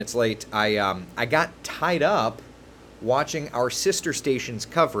It's late. I got tied up watching our sister station's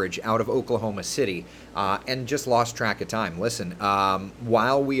coverage out of Oklahoma City and just lost track of time. Listen,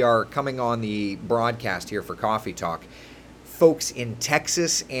 while we are coming on the broadcast here for Coffee Talk, folks in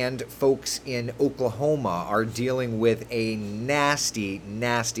Texas and folks in Oklahoma are dealing with a nasty,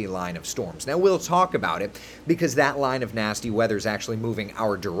 nasty line of storms. Now, we'll talk about it because that line of nasty weather is actually moving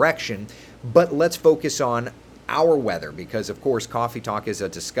our direction, but let's focus on our weather because, of course, Coffee Talk is a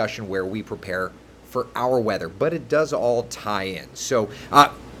discussion where we prepare for our weather, but it does all tie in. So,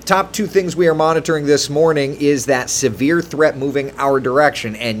 top two things we are monitoring this morning is that severe threat moving our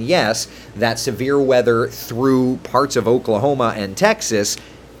direction. And yes, that severe weather through parts of Oklahoma and Texas,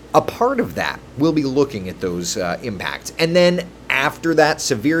 a part of that, we'll be looking at those impacts. And then after that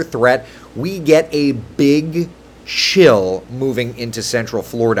severe threat, we get a big chill moving into Central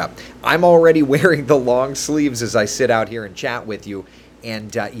Florida. I'm already wearing the long sleeves as I sit out here and chat with you.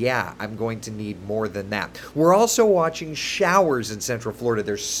 And yeah, I'm going to need more than that. We're also watching showers in Central Florida.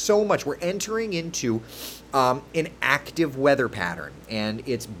 There's so much. We're entering into an active weather pattern, and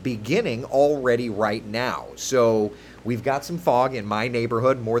it's beginning already right now. So we've got some fog in my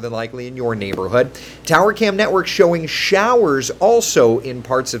neighborhood, more than likely in your neighborhood. Tower Cam Network showing showers also in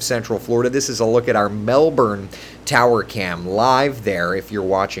parts of Central Florida. This is a look at our Melbourne Tower Cam live there if you're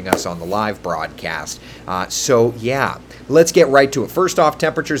watching us on the live broadcast. So yeah, let's get right to it. First off,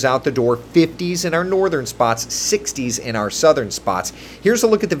 temperatures out the door, 50s in our northern spots, 60s in our southern spots. Here's a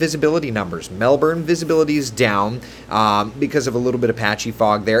look at the visibility numbers. Melbourne visibility is down because of a little bit of patchy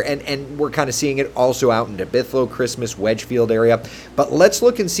fog there, and we're kind of seeing it also out into Bithlow, Christmas, Wedgefield area. But let's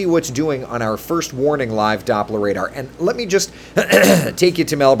look and see what's doing on our first warning live Doppler radar. And let me just take you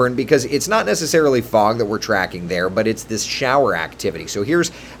to Melbourne because it's not necessarily fog that we're tracking there, but it's this shower activity. So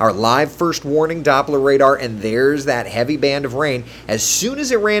here's our live first warning Doppler radar, and there's that heavy band of rain. As soon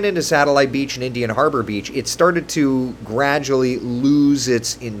as it ran into Satellite Beach and Indian Harbor Beach, it started to gradually lose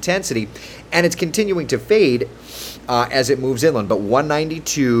its intensity, and it's continuing to fade as it moves inland. But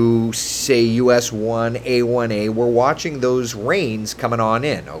 192, say US 1, A1A, we're watching those rains coming on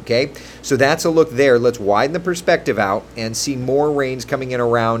in, okay? So that's a look there. Let's widen the perspective out and see more rains coming in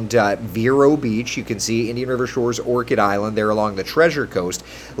around Vero Beach. You can see Indian River Shores, Orchid Island there along the Treasure Coast.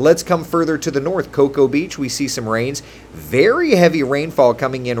 Let's come further to the north. Cocoa Beach, we see some rains. Very heavy rainfall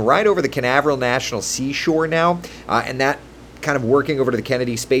coming in right over the Canaveral National Seashore now, and that kind of working over to the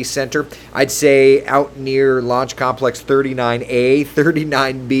Kennedy Space Center. I'd say out near Launch Complex 39A,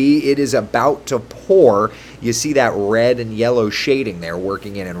 39B, it is about to pour. You see that red and yellow shading there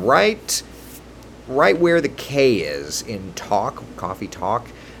working in, and right where the K is in Coffee Talk,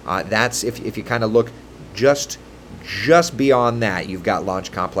 that's if you kind of look just beyond that, you've got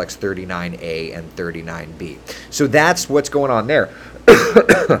Launch Complex 39A and 39B. So that's what's going on there.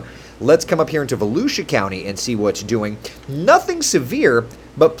 Let's come up here into Volusia County and see what's doing. Nothing severe,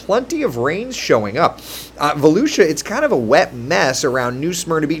 but plenty of rains showing up. Volusia, it's kind of a wet mess around New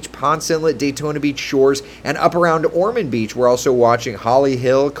Smyrna Beach, Ponce Inlet, Daytona Beach shores, and up around Ormond Beach. We're also watching Holly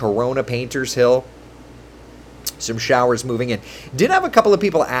Hill, Corona, Painters Hill. Some showers moving in. Did have a couple of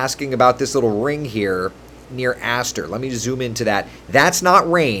people asking about this little ring here near Astor. Let me zoom into that. That's not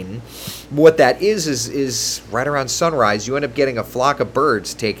rain. What that is right around sunrise, you end up getting a flock of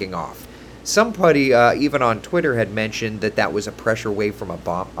birds taking off. Somebody, even on Twitter, had mentioned that was a pressure wave from a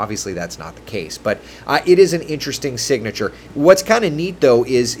bomb. Obviously, that's not the case, but it is an interesting signature. What's kind of neat, though,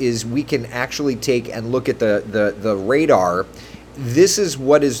 is we can actually take and look at the radar. This is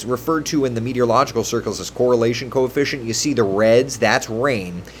what is referred to in the meteorological circles as correlation coefficient. You see the reds, that's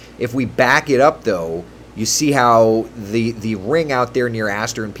rain. If we back it up, though, you see how the ring out there near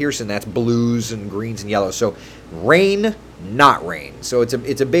Astor and Pearson, that's blues and greens and yellows. So rain, not rain. So it's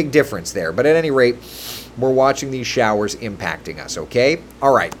a big difference there. But at any rate, we're watching these showers impacting us, okay?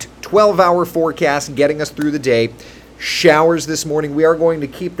 All right, 12-hour forecast getting us through the day. Showers this morning. We are going to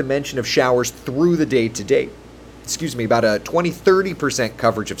keep the mention of showers through the day today. Excuse me, about a 20-30%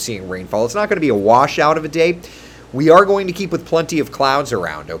 coverage of seeing rainfall. It's not going to be a washout of a day. We are going to keep with plenty of clouds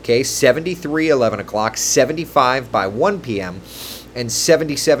around, okay? 73, 11 o'clock, 75 by 1 p.m., and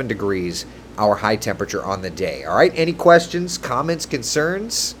 77 degrees, our high temperature on the day. All right, any questions, comments,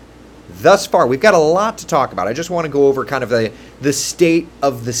 concerns? Thus far, we've got a lot to talk about. I just want to go over kind of the state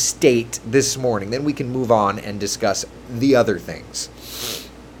of the state this morning. Then we can move on and discuss the other things.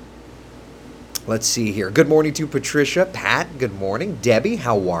 Let's see here. Good morning to Patricia. Pat, good morning. Debbie,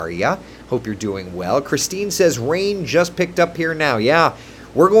 how are ya? Hope you're doing well. Christine says rain just picked up here now. Yeah,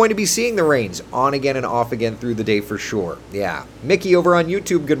 we're going to be seeing the rains on again and off again through the day for sure. Yeah. Mickey over on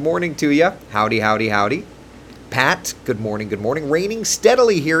YouTube, good morning to ya. Howdy, howdy, howdy. Pat, good morning, good morning. Raining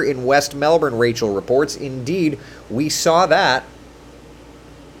steadily here in West Melbourne, Rachel reports. Indeed, we saw that.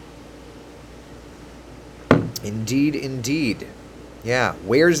 Indeed, indeed. Yeah,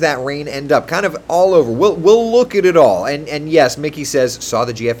 where's that rain end up? Kind of all over. We'll look at it all. And yes, Mickey says, saw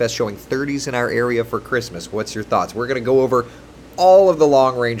the GFS showing 30s in our area for Christmas. What's your thoughts? We're going to go over all of the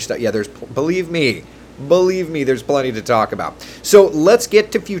long-range stuff. Yeah, believe me, there's plenty to talk about. So let's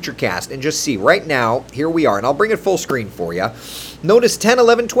get to Futurecast and just see. Right now, here we are, and I'll bring it full screen for you. Notice 10,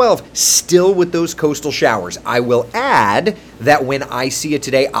 11, 12, still with those coastal showers. I will add that when I see it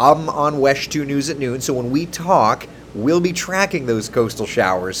today, I'm on Wesh 2 News at noon, so when we talk, we'll be tracking those coastal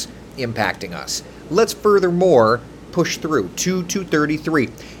showers impacting us. Let's furthermore push through to 233.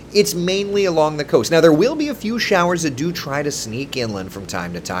 It's mainly along the coast. Now, there will be a few showers that do try to sneak inland from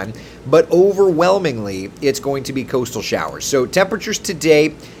time to time, but overwhelmingly, it's going to be coastal showers. So temperatures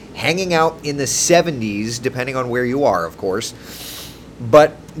today hanging out in the 70s, depending on where you are, of course.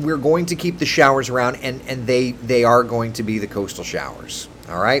 But we're going to keep the showers around, and they are going to be the coastal showers.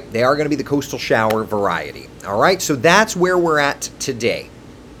 All right? They are going to be the coastal shower variety. All right? So that's where we're at today.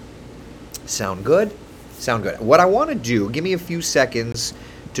 Sound good? Sound good. What I want to do, give me a few seconds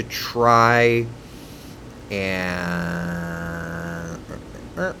to try and...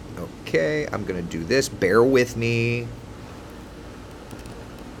 Okay, I'm going to do this. Bear with me.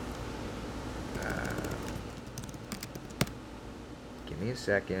 Give me a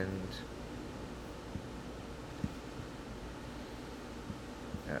second.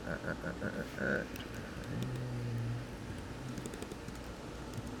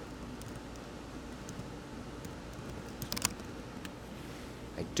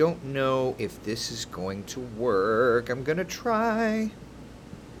 I don't know if this is going to work. I'm going to try.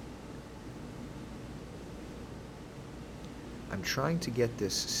 I'm trying to get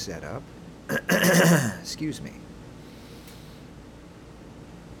this set up. Excuse me.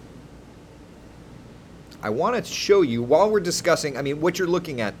 I want to show you while we're discussing, I mean, what you're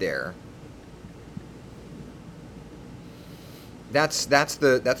looking at there. That's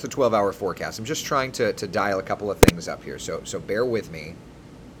the 12-hour forecast. I'm just trying to dial a couple of things up here, so bear with me.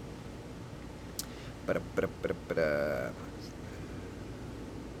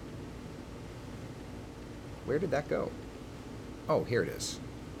 Where did that go? Oh, here it is.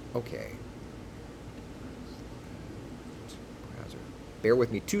 Okay. Bear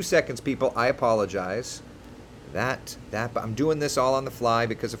with me 2 seconds, people. I apologize. But I'm doing this all on the fly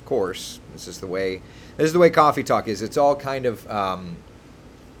because, of course, this is the way coffee talk is. It's all kind of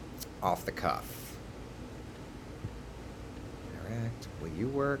off the cuff. Interact. Will you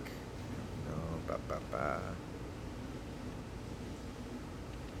work? No.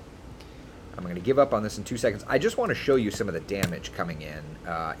 I'm going to give up on this in 2 seconds. I just want to show you some of the damage coming in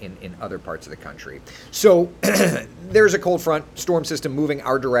other parts of the country. So there's a cold front storm system moving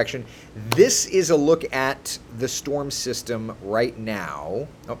our direction. This is a look at the storm system right now.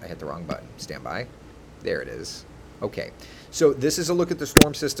 Oh, I hit the wrong button. Stand by. There it is. Okay. So this is a look at the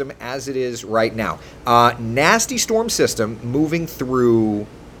storm system as it is right now. Nasty storm system moving through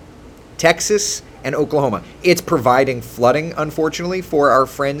Texas and Oklahoma. It's providing flooding, unfortunately, for our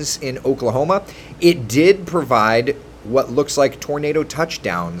friends in Oklahoma. It did provide what looks like tornado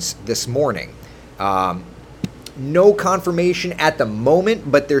touchdowns this morning. No confirmation at the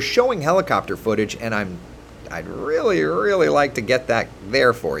moment, but they're showing helicopter footage, and I'd really, really like to get that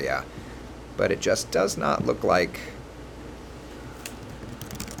there for you. But it just does not look like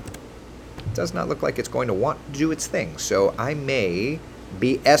it's going to want to do its thing. So I may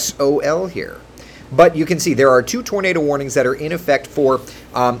be SOL here. But you can see there are 2 tornado warnings that are in effect for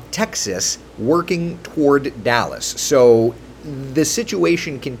Texas working toward Dallas. So the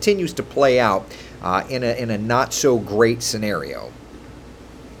situation continues to play out in a not so great scenario.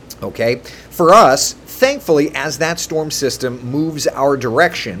 Okay, for us, thankfully, as that storm system moves our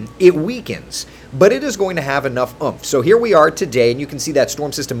direction, it weakens, but it is going to have enough oomph. So here we are today, and you can see that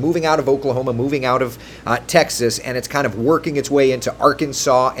storm system moving out of Oklahoma, moving out of Texas, and it's kind of working its way into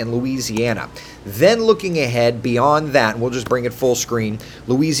Arkansas and Louisiana. Then looking ahead beyond that, and we'll just bring it full screen,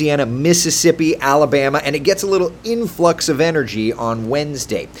 Louisiana, Mississippi, Alabama, and it gets a little influx of energy on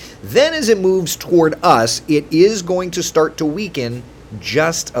Wednesday. Then as it moves toward us, it is going to start to weaken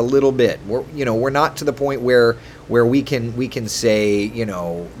just a little bit. We're not to the point where we can say,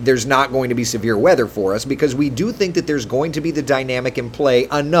 there's not going to be severe weather for us, because we do think that there's going to be the dynamic in play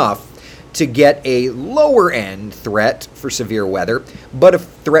enough to get a lower end threat for severe weather, but a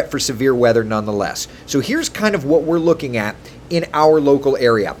threat for severe weather nonetheless. So here's kind of what we're looking at in our local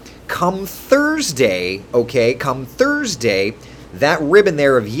area. Come Thursday, that ribbon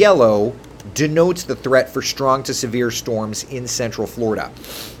there of yellow denotes the threat for strong to severe storms in central Florida.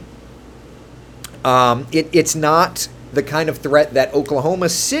 It's not the kind of threat that Oklahoma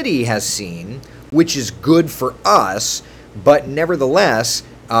City has seen, which is good for us, but nevertheless,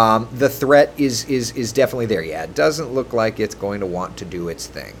 the threat is definitely there. Yeah, it doesn't look like it's going to want to do its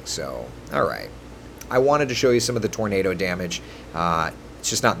thing. So, all right. I wanted to show you some of the tornado damage. It's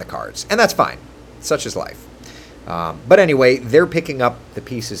just not in the cards. And that's fine. Such is life. But anyway, they're picking up the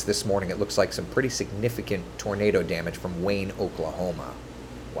pieces this morning. It looks like some pretty significant tornado damage from Wayne, Oklahoma.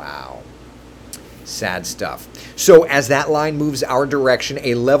 Wow. Sad stuff. So as that line moves our direction,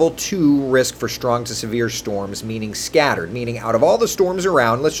 a level 2 risk for strong to severe storms, meaning scattered, meaning out of all the storms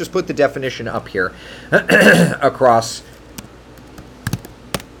around, let's just put the definition up here across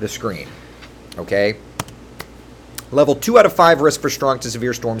the screen. Okay? Level 2 out of 5 risk for strong to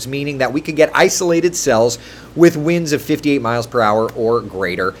severe storms, meaning that we could get isolated cells with winds of 58 miles per hour or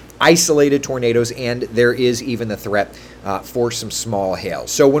greater, isolated tornadoes, and there is even the threat for some small hail.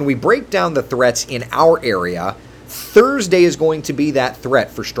 So when we break down the threats in our area, Thursday is going to be that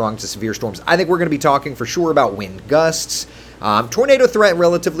threat for strong to severe storms. I think we're going to be talking for sure about wind gusts, tornado threat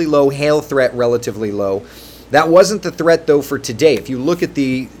relatively low, hail threat relatively low. That wasn't the threat, though, for today. If you look at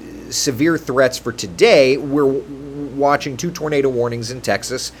the severe threats for today, we're watching 2 tornado warnings in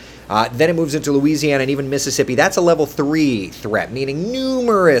Texas. Then it moves into Louisiana and even Mississippi. That's a level 3 threat, meaning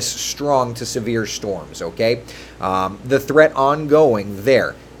numerous strong to severe storms, okay? The threat ongoing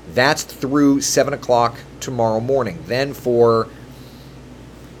there. That's through 7 o'clock tomorrow morning. Then for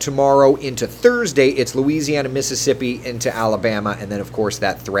tomorrow into Thursday, it's Louisiana, Mississippi, into Alabama, and then, of course,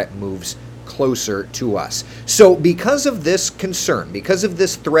 that threat moves closer to us. So because of this concern, because of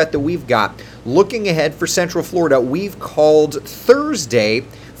this threat that we've got, looking ahead for Central Florida, we've called Thursday,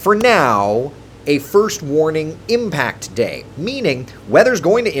 for now, a first warning impact day, meaning weather's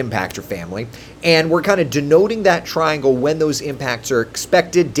going to impact your family, and we're kind of denoting that triangle when those impacts are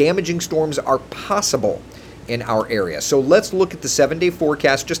expected. Damaging storms are possible in our area. So let's look at the 7-day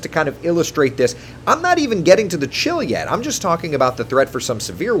forecast just to kind of illustrate this. I'm not even getting to the chill yet. I'm just talking about the threat for some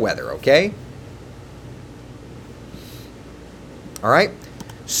severe weather, okay? All right.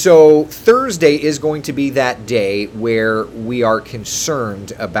 So Thursday is going to be that day where we are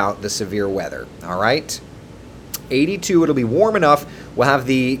concerned about the severe weather. All right. 82, it'll be warm enough. We'll have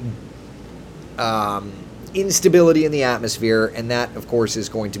the instability in the atmosphere, and that, of course, is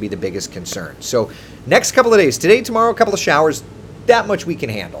going to be the biggest concern. So next couple of days, today, tomorrow, a couple of showers, that much we can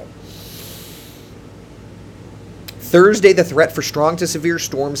handle. Thursday, the threat for strong to severe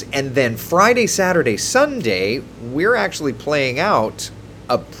storms, and then Friday, Saturday, Sunday, we're actually playing out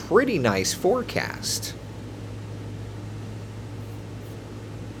a pretty nice forecast.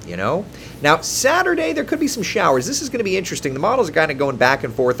 You know? Now, Saturday, there could be some showers. This is going to be interesting. The models are kind of going back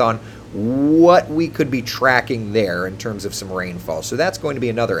and forth on what we could be tracking there in terms of some rainfall. So that's going to be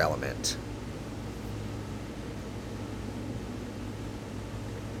another element.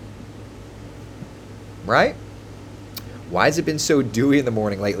 Right? Why has it been so dewy in the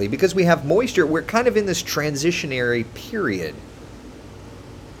morning lately? Because we have moisture. We're kind of in this transitionary period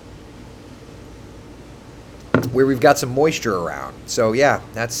where we've got some moisture around. So yeah,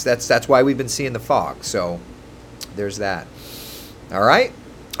 that's why we've been seeing the fog. So there's that. All right.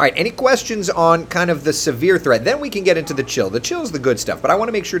 All right, any questions on kind of the severe threat? Then we can get into the chill. The chill is the good stuff, but I want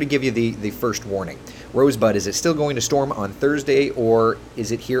to make sure to give you the first warning. Rosebud, is it still going to storm on Thursday, or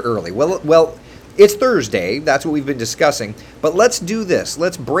is it here early? Well, it's Thursday. That's what we've been discussing. But let's do this.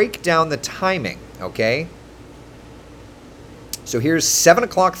 Let's break down the timing, okay? So here's 7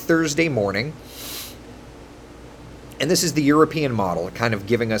 o'clock Thursday morning. And this is the European model, kind of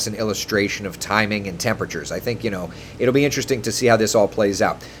giving us an illustration of timing and temperatures. I think, it'll be interesting to see how this all plays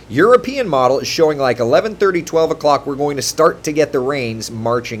out. European model is showing like 11:30, 12 o'clock, we're going to start to get the rains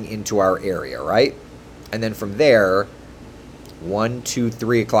marching into our area, right? And then from there, 1, 2,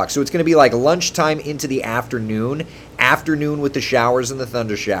 3 o'clock. So it's going to be like lunchtime into the afternoon with the showers and the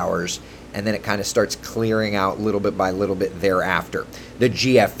thunder showers, and then it kind of starts clearing out little bit by little bit thereafter. The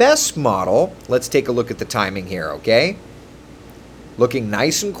GFS model, let's take a look at the timing here, okay? Looking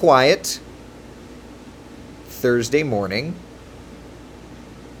nice and quiet Thursday morning.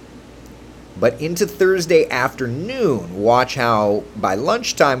 But into Thursday afternoon, watch how by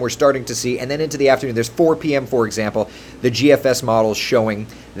lunchtime we're starting to see, and then into the afternoon, there's 4 p.m., for example, the GFS model is showing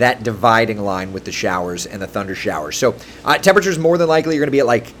that dividing line with the showers and the thunder showers. So temperatures more than likely are going to be at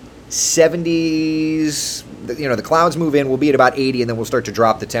like 70s. The clouds move in, we'll be at about 80, and then we'll start to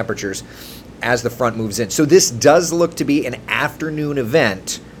drop the temperatures as the front moves in. So this does look to be an afternoon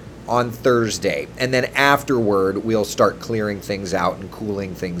event on Thursday. And then afterward, we'll start clearing things out and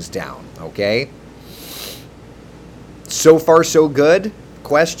cooling things down, okay? So far, so good.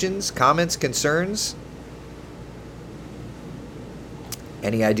 Questions, comments, concerns?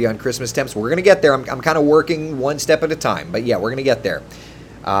 Any idea on Christmas temps? We're going to get there. I'm kind of working one step at a time. But yeah, we're going to get there.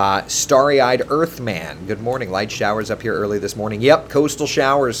 Starry-eyed Earthman. Good morning. Light showers up here early this morning. Yep, coastal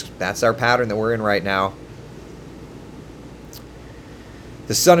showers. That's our pattern that we're in right now.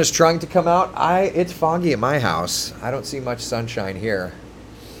 The sun is trying to come out. It's foggy at my house. I don't see much sunshine here.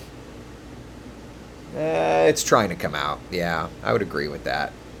 It's trying to come out. Yeah, I would agree with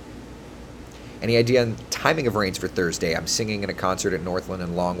that. Any idea on timing of rains for Thursday? I'm singing in a concert at Northland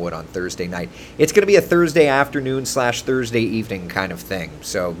and Longwood on Thursday night. It's going to be a Thursday afternoon / Thursday evening kind of thing.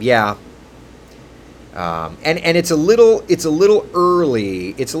 So yeah, and it's a little early.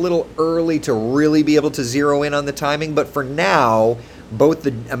 It's a little early to really be able to zero in on the timing. But for now, both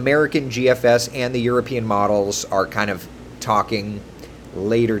the American GFS and the European models are kind of talking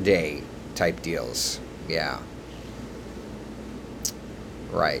later day type deals. Yeah.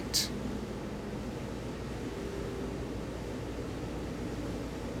 Right.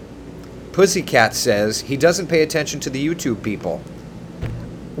 Pussycat says he doesn't pay attention to the YouTube people.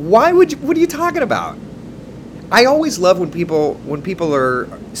 Why would you? What are you talking about? I always love when people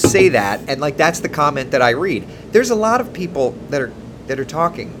say that, and like that's the comment that I read. There's a lot of people that are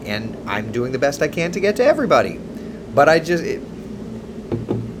talking, and I'm doing the best I can to get to everybody. But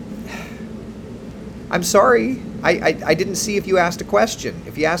I'm sorry. I didn't see if you asked a question.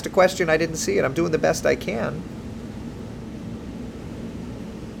 If you asked a question, I didn't see it. I'm doing the best I can.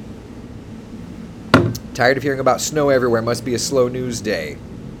 Tired of hearing about snow everywhere. Must be a slow news day.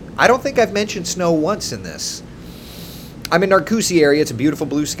 I don't think I've mentioned snow once in this. I'm in Narcoossee area. It's a beautiful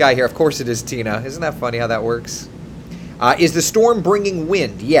blue sky here. Of course it is, Tina. Isn't that funny how that works? Is the storm bringing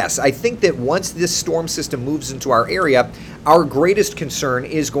wind? Yes. I think that once this storm system moves into our area, our greatest concern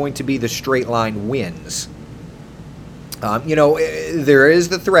is going to be the straight line winds. There is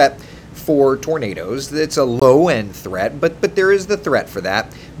the threat for tornadoes. It's a low-end threat, but there is the threat for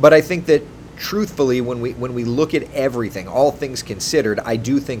that. But I think that truthfully, when we look at everything, all things considered, I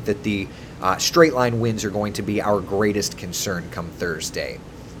do think that the straight line winds are going to be our greatest concern come Thursday.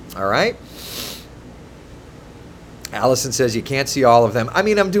 All right? Allison says you can't see all of them. I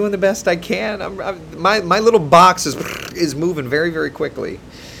mean, I'm doing the best I can. My little box is moving very, very quickly.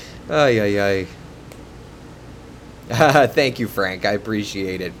 Ay. Thank you, Frank. I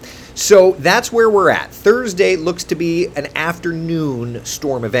appreciate it. So that's where we're at. Thursday looks to be an afternoon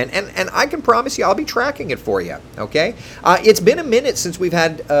storm event, and I can promise you I'll be tracking it for you, okay? It's been a minute since we've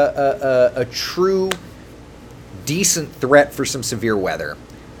had a true decent threat for some severe weather.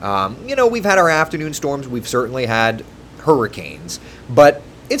 We've had our afternoon storms. We've certainly had hurricanes, but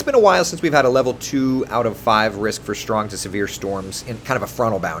it's been a while since we've had a level 2 out of 5 risk for strong to severe storms in kind of a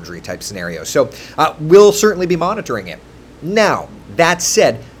frontal boundary type scenario. So we'll certainly be monitoring it. Now, that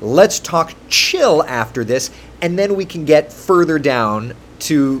said, let's talk chill after this, and then we can get further down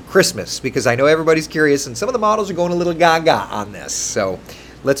to Christmas, because I know everybody's curious, and some of the models are going a little gaga on this. So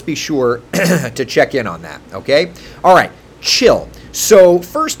let's be sure to check in on that, okay? All right, chill. So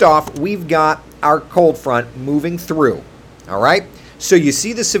first off, we've got our cold front moving through, all right? So you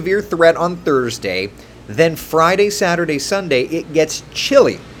see the severe threat on Thursday, then Friday, Saturday, Sunday, it gets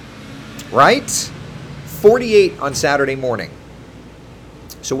chilly, right? 48 on Saturday morning.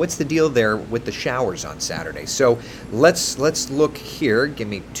 So what's the deal there with the showers on Saturday? So let's look here. Give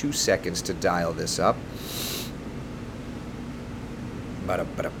me 2 seconds to dial this up.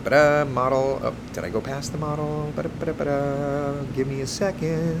 Model. Oh, did I go past the model? Give me a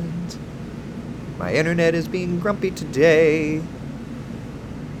second. My internet is being grumpy today.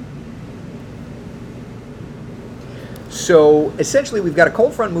 So essentially we've got a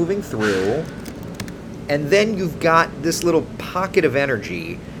cold front moving through, and then you've got this little pocket of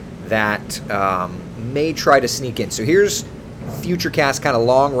energy that may try to sneak in. So here's Futurecast kind of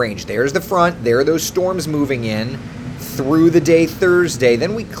long range. There's the front. There are those storms moving in through the day Thursday.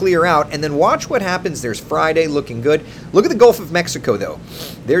 Then we clear out, and then watch what happens. There's Friday looking good. Look at the Gulf of Mexico, though.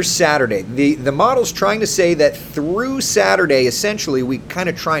 There's Saturday. The model's trying to say that through Saturday, essentially, we kind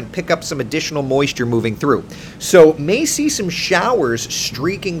of try and pick up some additional moisture moving through. So may see some showers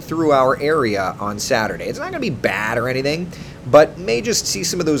streaking through our area on Saturday. It's not going to be bad or anything, but may just see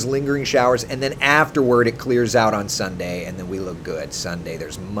some of those lingering showers, and then afterward it clears out on Sunday, and then we look good. Sunday,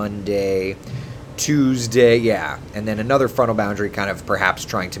 there's Monday, Tuesday, yeah, and then another frontal boundary kind of perhaps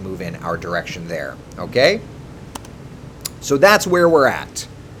trying to move in our direction there, okay? So that's where we're at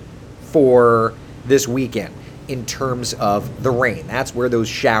for this weekend. in terms of the rain. That's where those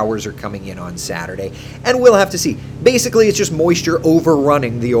showers are coming in on Saturday. And we'll have to see. Basically, it's just moisture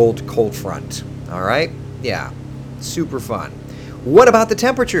overrunning the old cold front. All right? Yeah. Super fun. What about the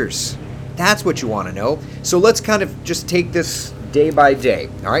temperatures? That's what you want to know. So let's kind of just take this day by day.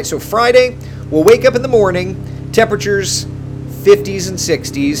 All right? So Friday, we'll wake up in the morning. Temperatures 50s and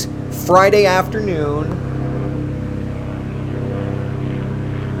 60s. Friday afternoon,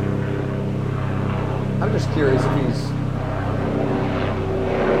 I'm just curious if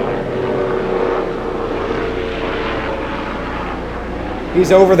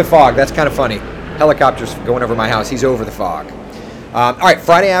he's over the fog. That's kind of funny. Helicopter's going over my house. He's over the fog. All right,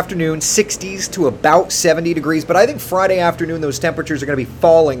 Friday afternoon, 60s to about 70 degrees. But I think Friday afternoon, those temperatures are going to be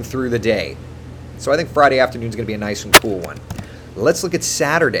falling through the day. So I think Friday afternoon is going to be a nice and cool one. Let's look at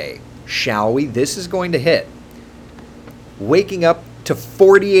Saturday, shall we? This is going to hit. Waking up to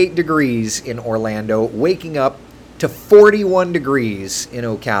 48 degrees in Orlando, waking up to 41 degrees in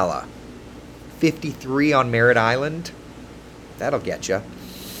Ocala. 53 on Merritt Island. That'll get you.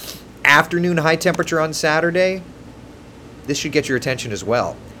 Afternoon high temperature on Saturday. This should get your attention as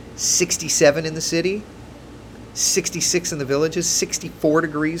well. 67 in the city. 66 in the villages. 64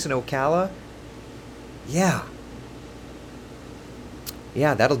 degrees in Ocala. Yeah.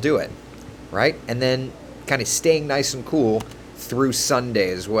 Yeah, that'll do it. Right? And then kind of staying nice and cool through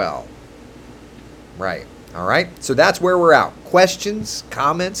Sunday as well. Right. All right. So that's where we're at. Questions,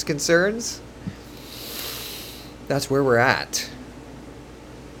 comments, concerns? That's where we're at.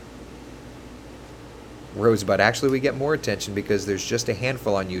 Rosebud. Actually, we get more attention because there's just a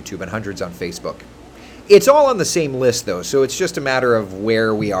handful on YouTube and hundreds on Facebook. It's all on the same list, though, so it's just a matter of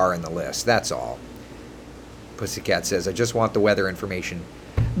where we are in the list. That's all. Pussycat says, I just want the weather information.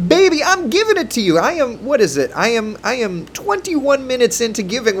 Baby, I'm giving it to you. What is it? I am 21 minutes into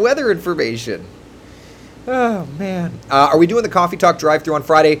giving weather information. Oh, man. Are we doing the Coffee Talk drive-thru on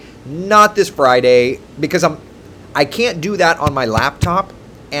Friday? Not this Friday, because I can't do that on my laptop,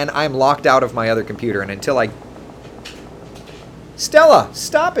 and I'm locked out of my other computer, and until I... Stella,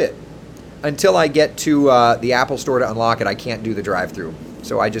 stop it! Until I get to the Apple Store to unlock it, I can't do the drive-thru.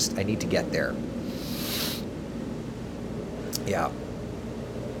 So I need to get there. Yeah.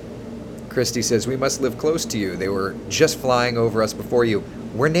 Christy says, we must live close to you. They were just flying over us before you.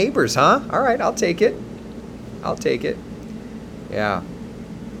 We're neighbors, huh? All right, I'll take it. I'll take it. Yeah.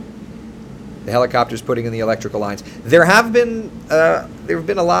 The helicopter's putting in the electrical lines. There have been a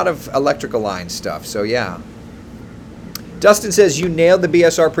lot of electrical line stuff, so yeah. Dustin says, you nailed the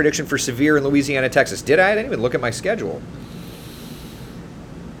BSR prediction for severe in Louisiana, Texas. Did I? I didn't even look at my schedule.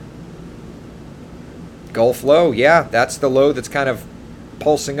 Gulf low, yeah, that's the low that's kind of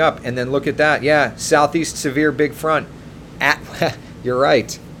pulsing up. And then look at that, yeah, southeast severe big front. You're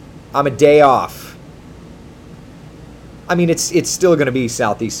right. I'm a day off. I mean, it's still going to be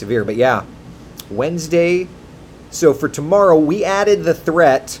southeast severe, but yeah. Wednesday. So for tomorrow, we added the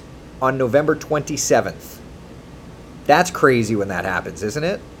threat on November 27th. That's crazy when that happens, isn't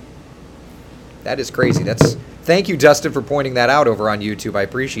it? That is crazy. Thank you, Dustin, for pointing that out over on YouTube. I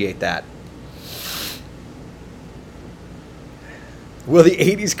appreciate that. Will the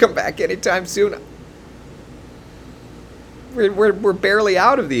 80s come back anytime soon? We're barely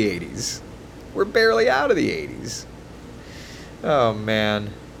out of the 80s. We're barely out of the 80s. Oh, man.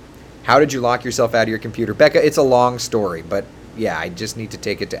 How did you lock yourself out of your computer? Becca, it's a long story, but yeah, I just need to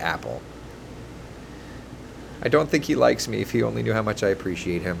take it to Apple. I don't think he likes me if he only knew how much I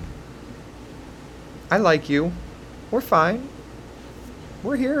appreciate him. I like you. We're fine.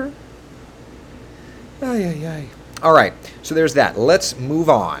 We're here. Ay, ay, ay. All right, so there's that. Let's move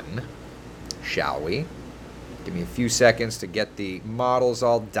on, shall we? Give me a few seconds to get the models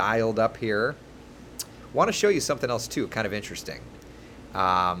all dialed up here. Want to show you something else, too, kind of interesting.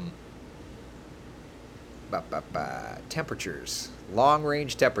 Temperatures,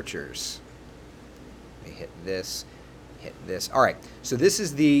 long-range temperatures. Let me hit this, hit this. All right, so this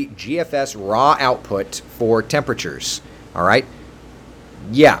is the GFS raw output for temperatures, all right?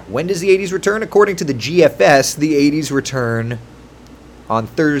 Yeah, when does the 80s return? According to the GFS, the 80s return on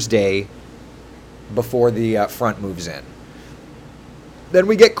Thursday before the front moves in. Then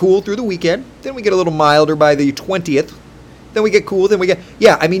we get cool through the weekend. Then we get a little milder by the 20th. Then we get cool. Then we get...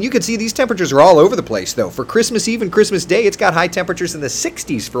 Yeah, I mean, you can see these temperatures are all over the place, though. For Christmas Eve and Christmas Day, it's got high temperatures in the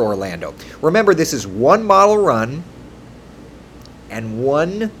 60s for Orlando. Remember, this is one model run and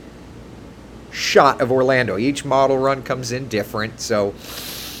one shot of Orlando. Each model run comes in different, so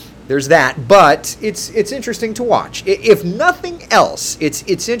there's that. But it's interesting to watch. If nothing else,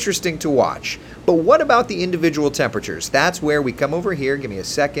 it's interesting to watch. But what about the individual temperatures? That's where we come over here. Give me a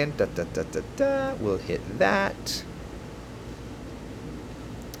second. We'll hit that.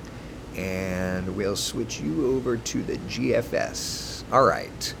 And we'll switch you over to the GFS. All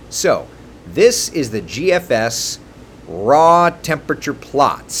right. So this is the GFS raw temperature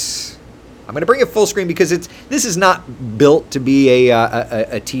plots. I'm going to bring it full screen because this is not built to be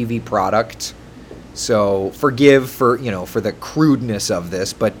a TV product. So forgive for the crudeness of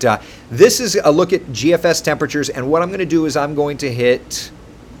this, but this is a look at GFS temperatures, and what I'm going to do is I'm going to hit,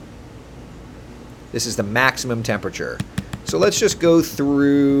 this is the maximum temperature. So let's just go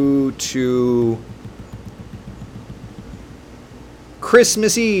through to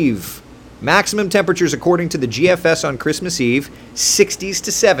Christmas Eve. Maximum temperatures according to the GFS on Christmas Eve, 60s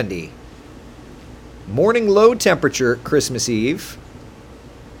to 70. Morning low temperature Christmas Eve,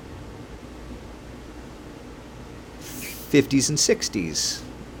 50s and 60s.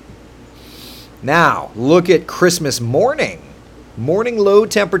 Now, look at Christmas morning. Morning low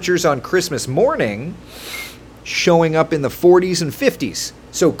temperatures on Christmas morning showing up in the 40s and 50s.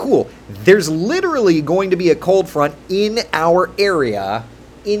 So cool. There's literally going to be a cold front in our area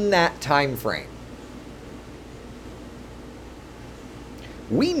in that time frame.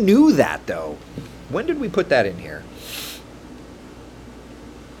 We knew that, though. When did we put that in here?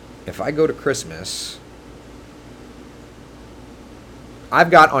 If I go to Christmas, I've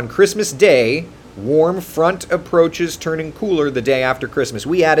got on Christmas Day, warm front approaches turning cooler the day after Christmas.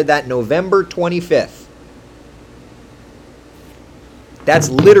 We added that November 25th. That's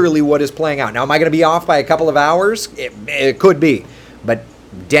literally what is playing out. Now, am I going to be off by a couple of hours? It could be. But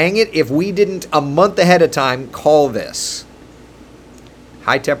dang it, if we didn't a month ahead of time call this.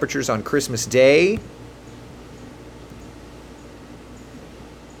 High temperatures on Christmas Day.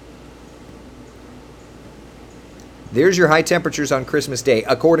 There's your high temperatures on Christmas Day,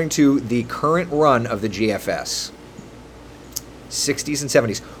 according to the current run of the GFS. 60s and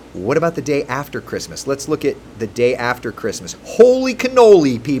 70s. What about the day after Christmas? Let's look at the day after Christmas. Holy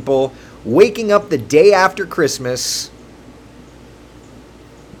cannoli, people. Waking up the day after Christmas.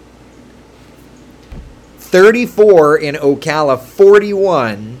 34 in Ocala,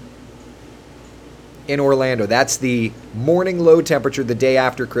 41 in Orlando. That's the morning low temperature the day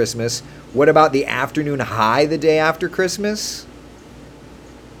after Christmas. What about the afternoon high the day after Christmas?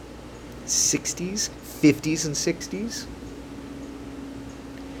 60s, 50s, and 60s.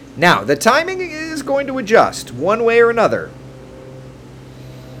 Now, the timing is going to adjust one way or another.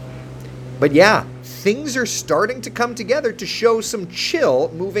 But yeah, things are starting to come together to show some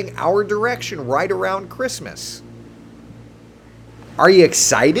chill moving our direction right around Christmas. Are you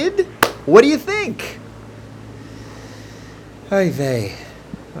excited? What do you think? Ay vey.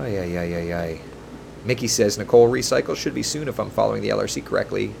 Ay, ay, ay, ay, ay. Mickey says, Nicole, recycle should be soon if I'm following the LRC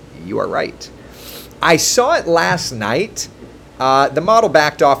correctly. You are right. I saw it last night. The model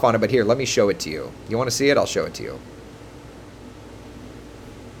backed off on it, but here, let me show it to you. You want to see it? I'll show it to you.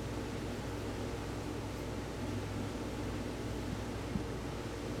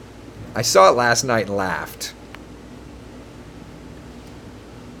 I saw it last night and laughed.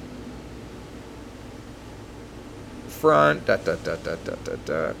 Front,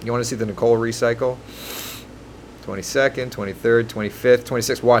 You want to see the Nicole recycle? 22nd, 23rd, 25th,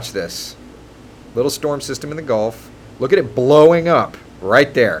 26th. Watch this. Little storm system in the Gulf. Look at it blowing up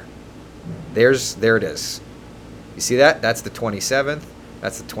right there. There it is. You see that? That's the 27th.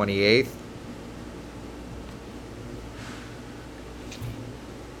 That's the 28th.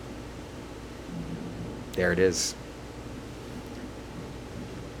 There it is.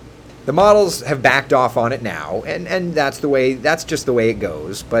 The models have backed off on it now, and that's just the way it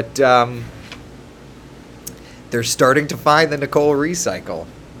goes. But they're starting to find the Nicole recycle.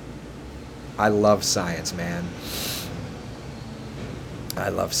 I love science, man. I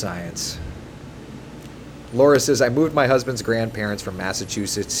love science. Laura says, I moved my husband's grandparents from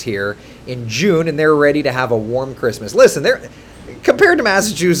Massachusetts here in June, and they're ready to have a warm Christmas. Listen, compared to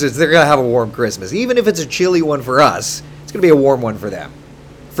Massachusetts, they're going to have a warm Christmas. Even if it's a chilly one for us, it's going to be a warm one for them.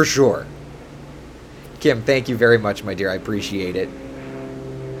 For sure. Kim, thank you very much, my dear. I appreciate it.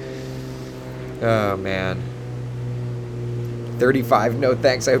 Oh, man. 35. No,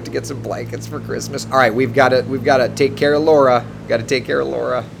 thanks. I hope to get some blankets for Christmas. All right, we've got to take care of Laura. Got to take care of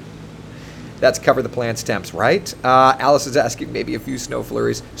Laura. That's cover the plants temps, right? Alice is asking maybe a few snow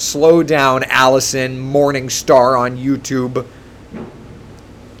flurries. Slow down, Allison. Morning Star on YouTube.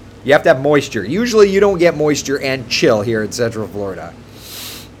 You have to have moisture. Usually you don't get moisture and chill here in Central Florida.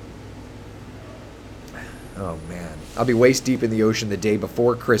 Oh, man. I'll be waist deep in the ocean the day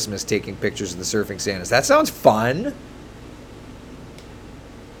before Christmas taking pictures of the surfing Santas. That sounds fun.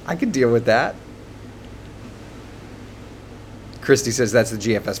 I can deal with that. Christy says that's the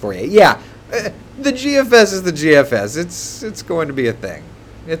GFS for you. Yeah, the GFS is the GFS. It's going to be a thing.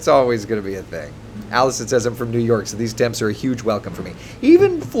 It's always going to be a thing. Allison says I'm from New York, so these temps are a huge welcome for me.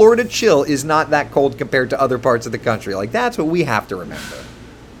 Even Florida chill is not that cold compared to other parts of the country. Like, that's what we have to remember.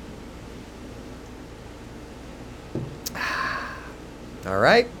 All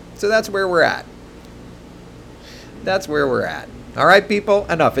right, so that's where we're at. That's where we're at. All right, people,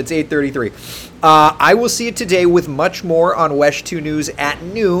 enough. It's 8:33. I will see you today with much more on WESH 2 News at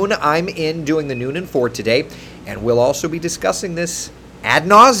noon. I'm in doing the noon and 4 today, and we'll also be discussing this ad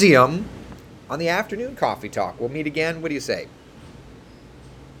nauseum on the afternoon coffee talk. We'll meet again. What do you say?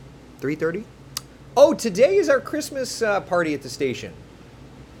 3:30? Oh, today is our Christmas party at the station.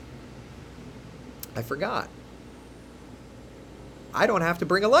 I forgot. I don't have to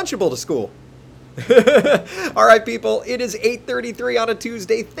bring a Lunchable to school. All right, people, it is 8:33 on a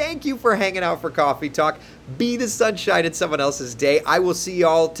Tuesday. Thank you for hanging out for Coffee Talk. Be the sunshine in someone else's day. I will see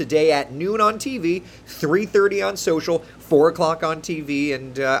y'all today at noon on TV, 3:30 on social, 4 o'clock on TV,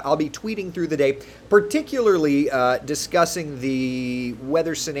 and I'll be tweeting through the day, particularly discussing the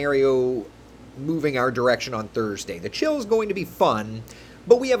weather scenario moving our direction on Thursday. The chill is going to be fun,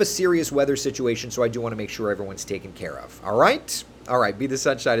 but we have a serious weather situation, so I do want to make sure everyone's taken care of. All right? All right, be the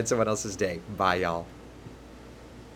sunshine in someone else's day. Bye, y'all.